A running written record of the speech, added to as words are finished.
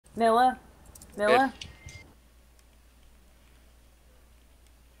Nilla? Nilla?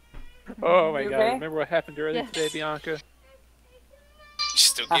 Oh my You god, okay? remember what happened earlier today, Bianca? You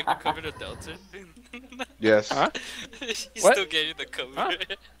still gave the cover to Delta? Yes. Huh? You What? still gave you the cover. Huh?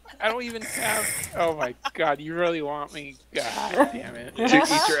 I don't even have... Oh my god, you really want me? God damn it. To eat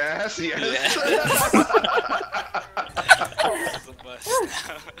your ass? Yes. That's a bust.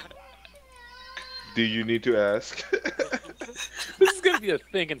 Do you need to ask? This is gonna be a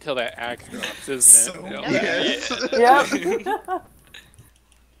thing until that axe drops, isn't it? So- Yes. Yep.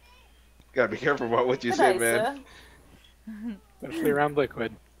 Gotta be careful about what you Good say, night, man. sir. Especially around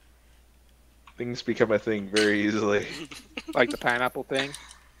liquid. Things become a thing very easily. Like the pineapple thing.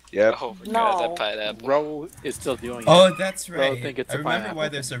 Yep. Oh my No. god, that pineapple. Ro is still doing it. Oh, that's Bro, right. think it's I a remember pineapple why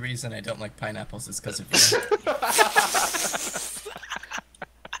thing. there's a reason I don't like pineapples. It's because of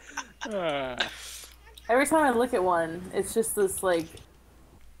you. Every time I look at one, it's just this like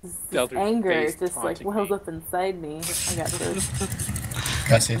this Delta's anger face just like taunting wells me. up inside me. I got this.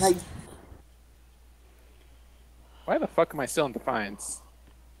 Gracias. Like, Why the fuck am I still in Defiance?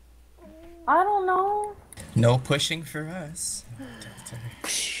 I don't know. No pushing for us.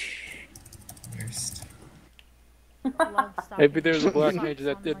 Worst. Maybe there's a black mage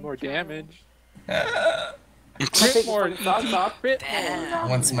that did more damage. Take Crit his more, fucking socks off. crit Damn.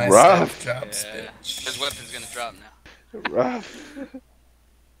 Once my Rough. stuff drops, Yeah. bitch. His weapon's gonna drop now. Rough.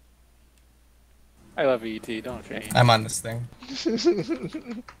 I love ET, don't change. I'm on this thing. It's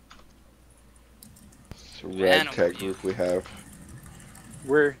a ragtag group we have.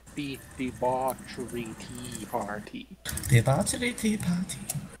 We're the debauchery tea party. Debauchery tea party.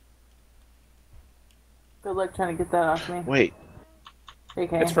 Good luck trying to get that off me. Wait.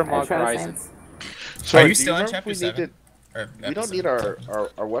 Okay, It's from I Log try to Horizon. say- So Are you still in remember chapter we 7? needed- Or We don't episode need 7?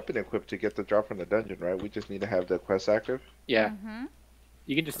 our weapon equipped to get the drop from the dungeon, right? We just need to have the quest active. Yeah.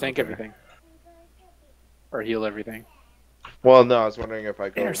 You can just tank Okay. everything. Or heal everything. Well, no, I was wondering if I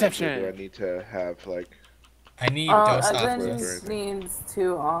go Interception. do I need to have like I need those off Avenge with. needs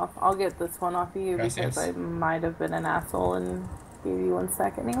 2 off. I'll get this one off of you Gracias. because I might have been an asshole and gave you 1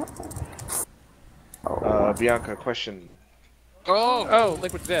 second. Anyway. Oh. Bianca, question. Oh! Oh,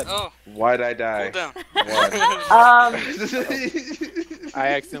 Liquid's dead. Oh! Why'd I Cool die? down. Why? I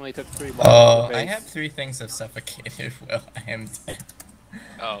accidentally took 3 balls Oh, to the I face. have 3 things of suffocated. Well, I am dead.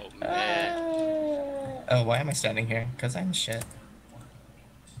 Oh man. Oh, why am I standing here? Because I'm shit.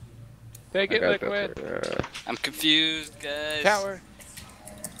 Take I it, got Liquid. that. I'm confused, guys. Tower.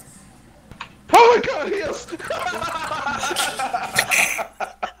 Oh my god, heals!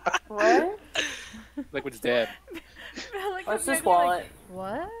 What? Liquid's dead. Let's just wallet.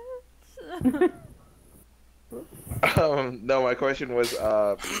 What? No, my question was,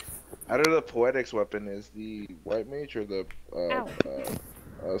 out of the poetics weapon, is the white mage or the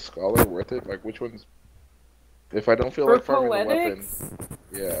scholar worth it? Like, which one's? If I don't feel For like farming the weapon, poetics,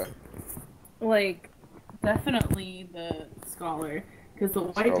 yeah. like definitely the scholar, because the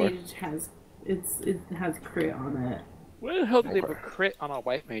white Scholar. mage has it has crit on it. Where the hell did they put crit on a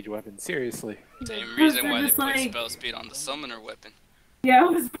white mage weapon? Seriously. Same reason why they just put like- spell speed on the summoner weapon. Yeah, I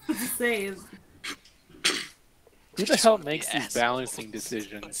was about to say is Who the hell Yes. makes these balancing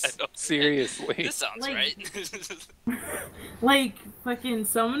decisions? I don't- Seriously. This sounds Like- right. like fucking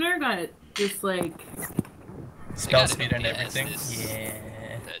summoner got just like Spell gotta speed know and yes, everything. this- Yeah.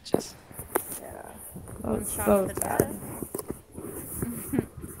 That just One that's shot so to sad. death.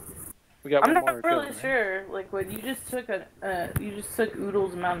 We got I'm one not more really kill, right? sure. Like when you just took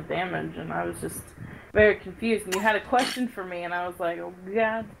Oodle's amount of damage, and I was just very confused. And you had a question for me, and I was like, oh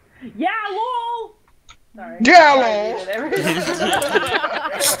god, yeah, lol. Sorry. Yeah, Sorry, lol. dude, every-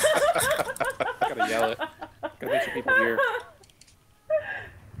 Gotta yell it. Gotta make sure people hear.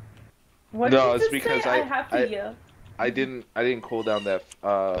 What No, did it's you just because say? I have to I- yell. I didn't cool down that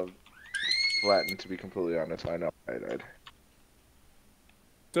flatten, to be completely honest. I know I died.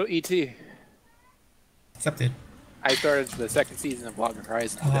 So, ET. Accepted. I started the 2nd season of Log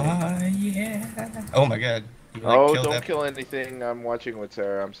Horizon today. Ah, yeah. Oh my god. You, like, Oh, killed don't that- kill anything. I'm watching with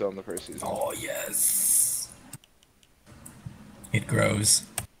Sarah. I'm still in the first season. Oh, yes. It grows.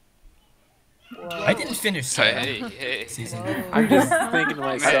 I didn't finish Sarah. hey. Season. I'm just thinking to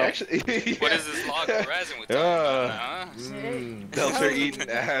I myself, actually. What is this log horizon we're talking about now, huh? Delta eating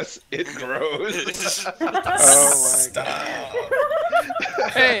ass. It grows. oh my Stop.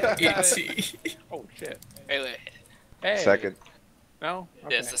 god. Hey, I got it. E.T. Oh shit. Hey, wait. Hey. Second. No? Yeah,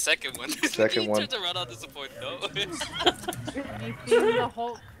 Okay. it's the second one. Second one. Turns around all disappointed. No. You feel the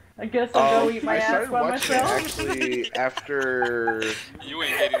Hulk. I guess I'll go eat my I ass started by watching myself. it actually after. You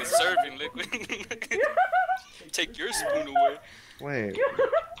ain't getting the serving liquid. Take your spoon away. Wait.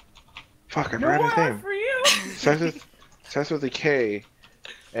 Fuck, I No forgot more his art name. for you. Starts with a K,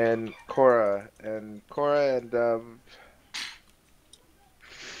 and Cora and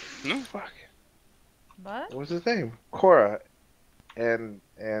fuck. What? What was his name? Cora and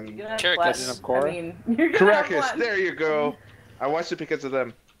You're gonna have Carrot flash- Legend of Korra? I mean, you're gonna have Caracas. one. There you go. I watched it because of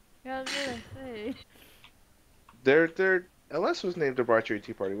them. Yeah, I was gonna say. Their LS was named Debauchery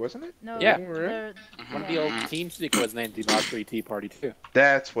Tea Party, wasn't it? No, Yeah. they're- One of the old TeamSpeak was named Debauchery Tea Party too.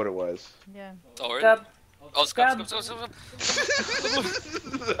 That's what it was. yeah. Oh, really? Scub. Oh, Scub.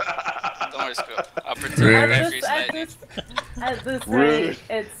 Don't worry, Scub. I'll pretend Rude. I'm At Grace this, Lightning. at this Rude. rate,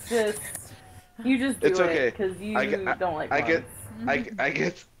 it's just you just do It's okay. it because you I don't like. I get ones.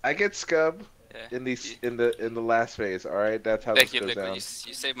 I get Scub Yeah. in the last phase. All right, that's how Thank this you, goes Liquid. down. You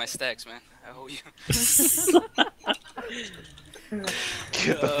saved my stacks, man. I owe you.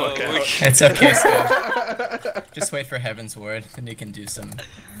 Get the fuck Oh, out. It's okay, Scott. Just wait for Heaven's Ward, and you can do some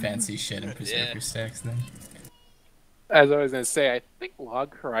fancy shit and preserve Yeah. your stacks then. As I was gonna say, I think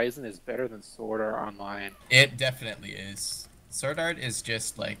Log Horizon is better than Sword Art Online. It definitely is. Sword Art is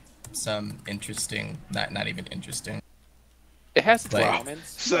just like some interesting, not even interesting. It has its Like-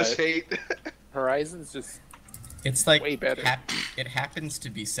 elements, Such but hate. Horizon's just It's like way better. it happens to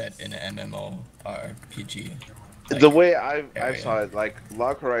be set in an MMORPG. The way I area. saw it, like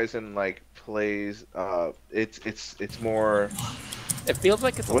Log Horizon, like plays. It's more. it feels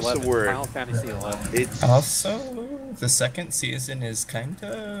like it's What's the 11, word? Final Fantasy 11. It's Also, the second season is kind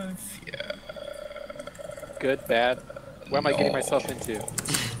of Good, bad. What am I getting myself into?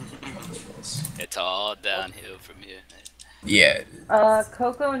 It's all downhill from here. yeah.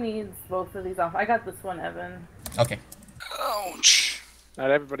 Coco needs both of these off. I got this one, Evan. Okay. Ouch. Not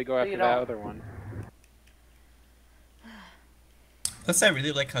everybody go after you that don't. other one. Plus, I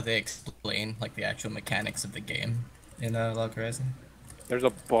really like how they explain like the actual mechanics of the game in Log Horizon. There's a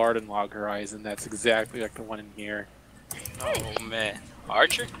bard in Log Horizon that's exactly like the one in here. Oh man.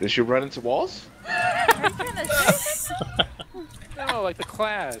 Archer? Did you run into walls? Are you trying to say something? No, like the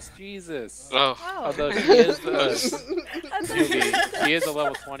class. Jesus. Oh. Oh. Although he is the I thought you were saying- he is a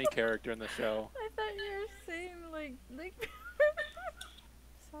level 20 character in the show. I thought you were saying like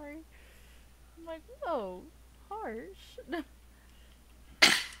sorry. I'm like, whoa, harsh.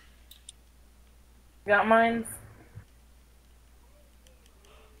 Got mines.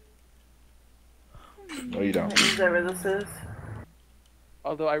 No, you don't. Whatever this is.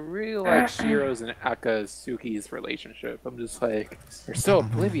 Although I really like Shiro's and Akatsuki's relationship. I'm just like, they're so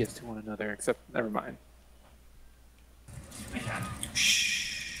oblivious to one another, except, never mind.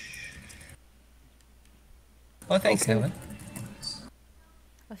 Oh, thanks, Okay. Helen.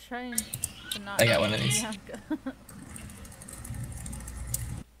 I was trying to not. I got one of these. Bianca.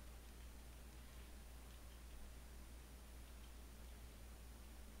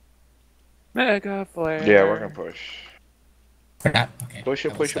 Mega Flare. Yeah, we're gonna push. We're not. Okay. Push it,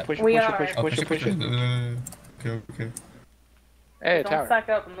 I will push it, step. push it, We push are. it, push it, Oh, push it, push it. Okay, okay. Hey, Don't tower. stack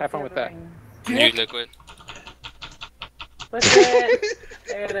up unless Have fun you with have that. a ring. New Liquid. Push it.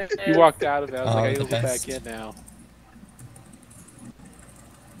 There it is. You walked out of it. I was Oh, like, I the need to go best. back in now.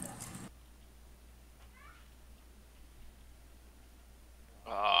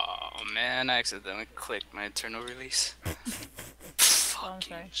 Oh man, I accidentally clicked my internal release. Fucking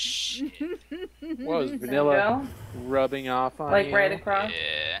sorry. shit. What was There you Vanilla go. rubbing off on Like you? right across.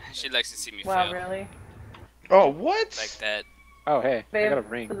 Yeah, she likes to see me Wow, fail. really? Oh, what? Like that. Oh, hey, I Babe, got a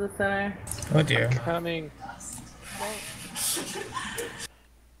ring. to the center. Oh dear. Coming.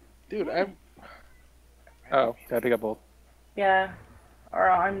 Dude, I'm. Oh, gotta pick up both. Yeah. Or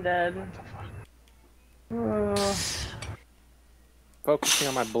I'm dead. Ooh. Focusing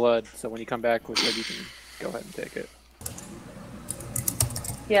on my blood, so when you come back with it, you can go ahead and take it.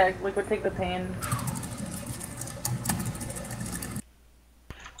 Yeah, Liquid, take the pain.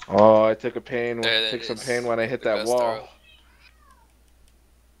 Oh, I took a pain. There that Took some is. pain when I hit The that best wall. arrow.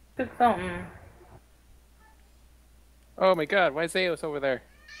 Took something. Oh my god, why is Zeus over there?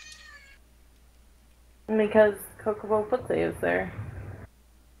 Because Kokobo put saves there.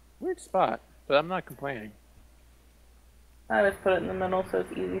 Weird spot, but I'm not complaining. I just put it in the middle so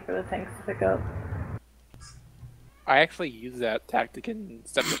it's easy for the tanks to pick up. I actually use that tactic in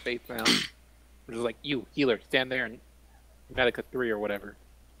Steps of Faith now. Which is like, you, healer, stand there and Medica 3 or whatever.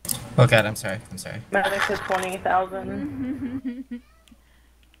 Oh god, I'm sorry. I'm sorry. Medic to 20,000.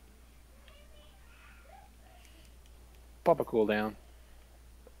 Pop a cooldown.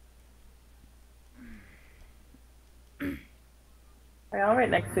 Are y'all right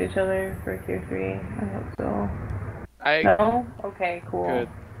next to each other for tier 3? I hope so. I No? Okay, cool. could.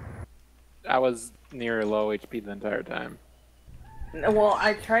 I was near low HP the entire time. Well,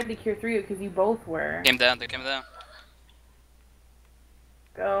 I tried to cure 3 because you both were. Came down, they came down.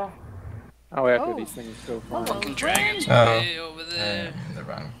 Go. Oh, after Oh. these things go far. Hello. Fucking dragons Oh. way over there. In the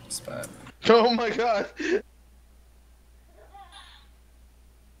wrong spot. Oh my god!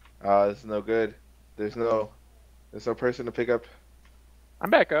 It's no good. There's no person to pick up. I'm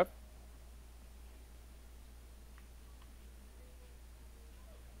back up.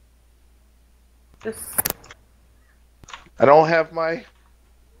 Just. I don't have my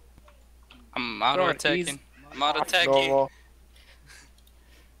I'm auto attacking. I'm auto attacking. normal.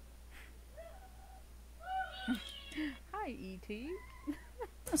 Hi, E.T.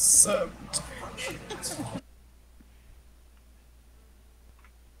 So,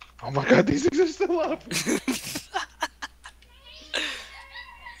 Oh my god, these things are still up.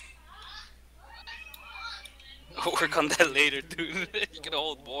 I'll work on that later, dude. You can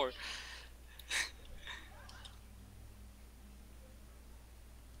hold more.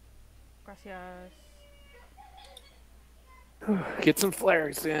 Gracias. Get some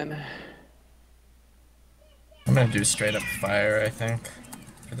flares in. I'm gonna do straight up fire, I think,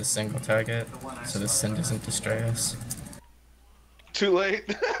 for the single target, so the sin doesn't destroy us. Too late.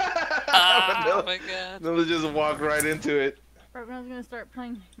 Oh my god. They'll just walk right into it. Right when I was gonna start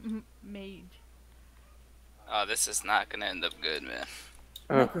playing mage. Oh, this is not gonna end up good, man.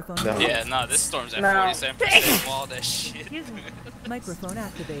 Microphone. No. Yeah, no, this storm's at No. 47% of all that shit. Excuse me. Microphone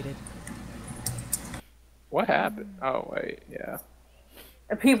activated. What happened? Oh, wait, yeah.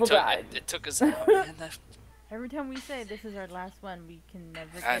 And people Took- died. It took us out, man. That- Every time we say this is our last one, we can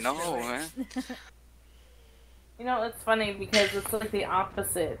never get I know, through it. man. You know, it's funny because it's like the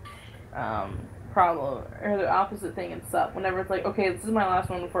opposite problem, or the opposite thing in sup. Whenever it's like, okay, this is my last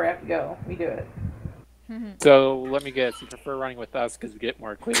one before I have to go, we do it. So, let me guess, you prefer running with us because we get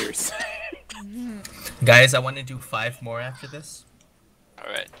more clears. Guys, I want to do 5 more after this.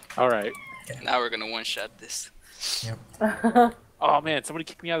 Alright, Alright. now we're gonna one-shot this. Oh man, somebody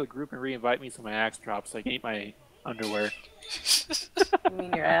kick me out of the group and re-invite me so my axe drops so I can eat my underwear. You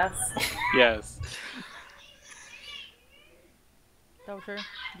mean your ass? Yes. Doctor,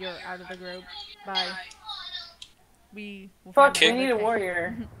 you're out of the group. Bye. We will Fuck, find we need a another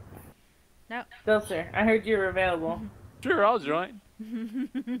warrior. No. Filter, I heard you were available. Sure, I'll join.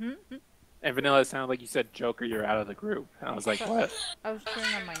 time. And Vanilla, it sounded like you said, Joker, you're out of the group. And I was like, what? I was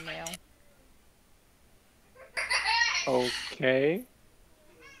chewing on my nail. Okay.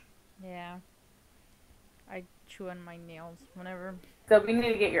 Yeah. I chew on my nails whenever. So we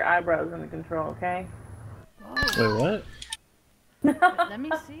need to get your eyebrows under control, okay? Wait, what? Let me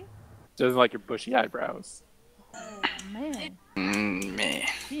see. Doesn't like your bushy eyebrows. Oh, man. Man.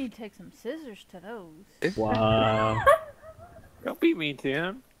 You need to take some scissors to those. Wow. Don't be mean to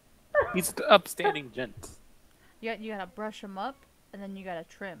him. He's the upstanding gent. You gotta brush them up, and then you gotta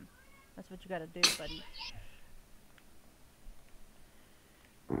trim. That's what you gotta do, buddy.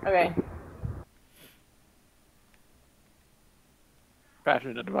 Okay.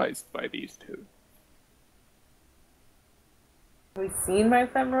 Fashion advice by these two. Have we seen my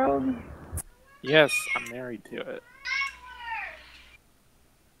fem robe? Yes, I'm married to it.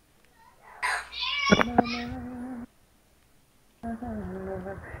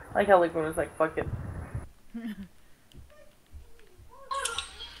 I like how Liquid was like, fuck it.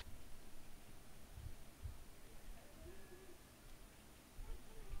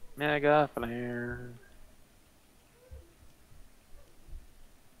 Mega flare.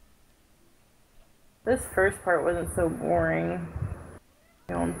 This first part wasn't so boring.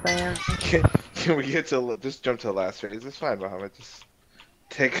 You know what I'm saying? Can we get to just jump to the last phase? It's fine, Muhammad. Just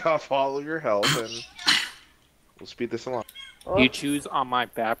take off all of your health and we'll speed this along. You choose on my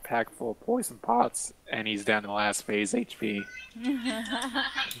backpack full of poison pots, and he's down to the last phase HP.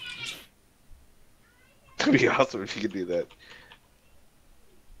 It'd be awesome if you could do that.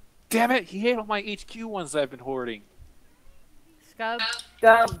 Damn it! He ate all my HQ ones that I've been hoarding. Scub.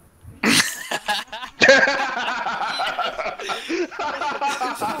 Go.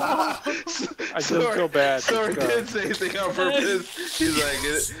 I feel so bad. Sorry, Let's go. didn't say anything on purpose. He's like,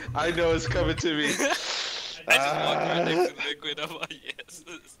 I know it's coming to me. I just walked right next to Liquid. I'm like, yes.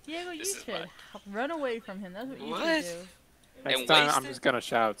 Diego, you This is should run away from him. That's what you What? should do. Next And time, I'm wasted? just gonna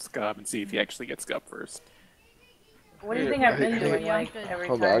shout Scub and see if he actually gets Scub first. What do you think I've been Hey, doing yeah, like good. every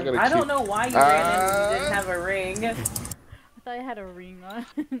Hold on, I time? gotta I don't keep- know why you ran in and you didn't have a ring. I thought I had a ring on.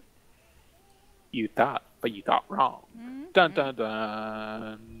 You thought, but you thought wrong. Mhm. Dun dun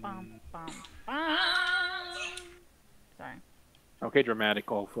dun. Bum, bum, bum. Sorry. Okay, dramatic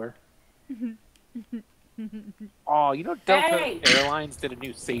Golfer. Oh, you know Delta Hey! Airlines did a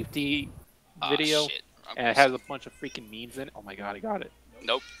new safety Oh, video? shit. and it has a bunch of freaking memes in it. Oh my god, I got it.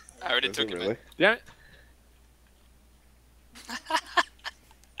 Nope. I already Does took it it. really? Damn it.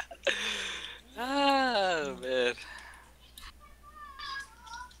 Oh man.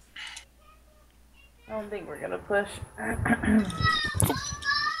 I don't think we're gonna push.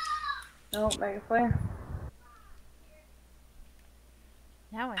 No, mega play.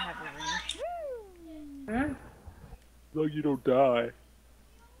 Now I have a ring. Hmm? No, you don't die.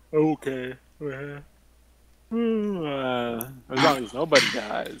 Okay. As long as nobody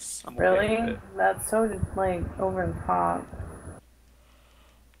dies. I'm okay with Really? it. That's so like over the top.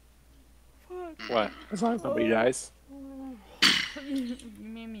 What? As long as nobody dies? You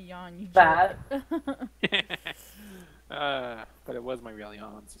made me yawn. You That. jerk. But it was my real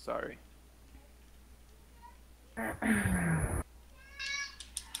yawn, so sorry.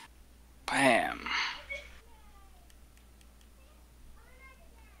 Bam.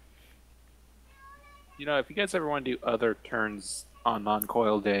 You know, if you guys ever want to do other turns on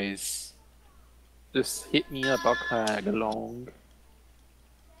non-coil days, just hit me up. I'll tag along.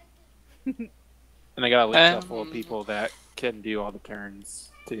 And I got a list full of people that can do all the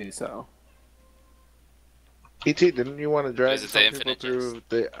turns too. So ET, didn't you want to drag Is it the some people infinite through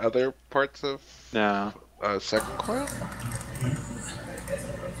the other parts of no, second coil?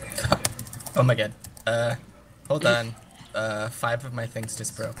 Oh my god. Hold on. 5 of my things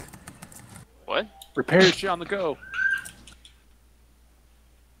just broke. What? repair your shit on the go.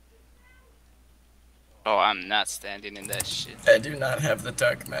 Oh, I'm not standing in that shit. I do not have the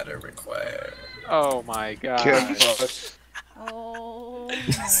dark matter required. Oh my god. Yes. Oh.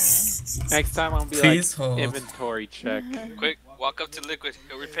 Next time I'll be Please like hold. inventory check. Quick, walk up to Liquid.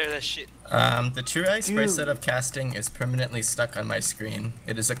 Go repair that shit. The True Ice bracelet of casting is permanently stuck on my screen.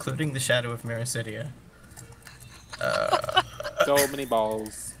 It is occluding the shadow of Mirrorcidia. So many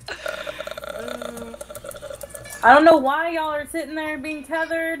balls. I don't know why y'all are sitting there being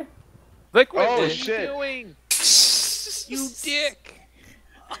tethered. Liquid, Oh, what are shit. you doing? You dick.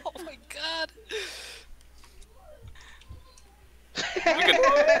 Oh my god.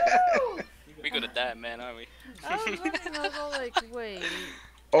 We're gonna die, man, aren't we? I was looking, I was all like, wait.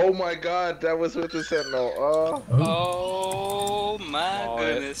 Oh my god, that was with the Sentinel. Oh. Oh my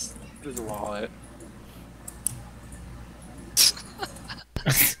Wallet. goodness. There's a wallet.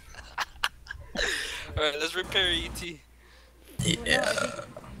 Alright, let's repair ET. Yeah.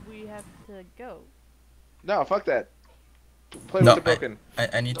 We have to go. No, fuck that. Play No, with the broken.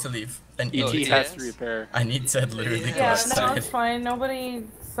 I need to leave. And ET Oh, ET, has to yes. repair. I need to literally go Yeah, no, outside. it's fine. Nobody,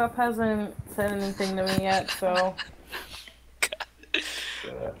 Sup hasn't said anything to me yet, so.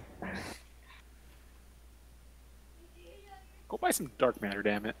 Go buy some dark matter,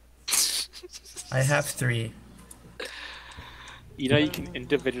 damn it. I have 3. You know you can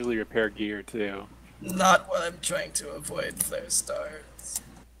individually repair gear too. Not while I'm trying to avoid flare starts.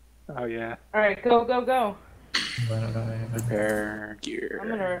 Oh yeah. Alright, go, go, go. Repair gear. I'm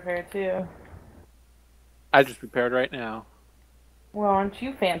gonna repair too. I just repaired right now. Well, aren't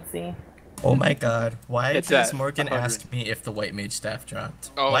you fancy? Oh my god, why It's does at Morgan 100. ask me if the white mage staff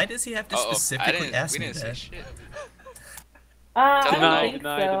dropped? Oh. Why does he have to Uh-oh. specifically ask we me didn't say that? shit. I Deny, don't think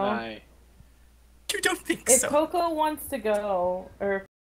Deny, so. deny. You don't think If so? Coco wants to go, or if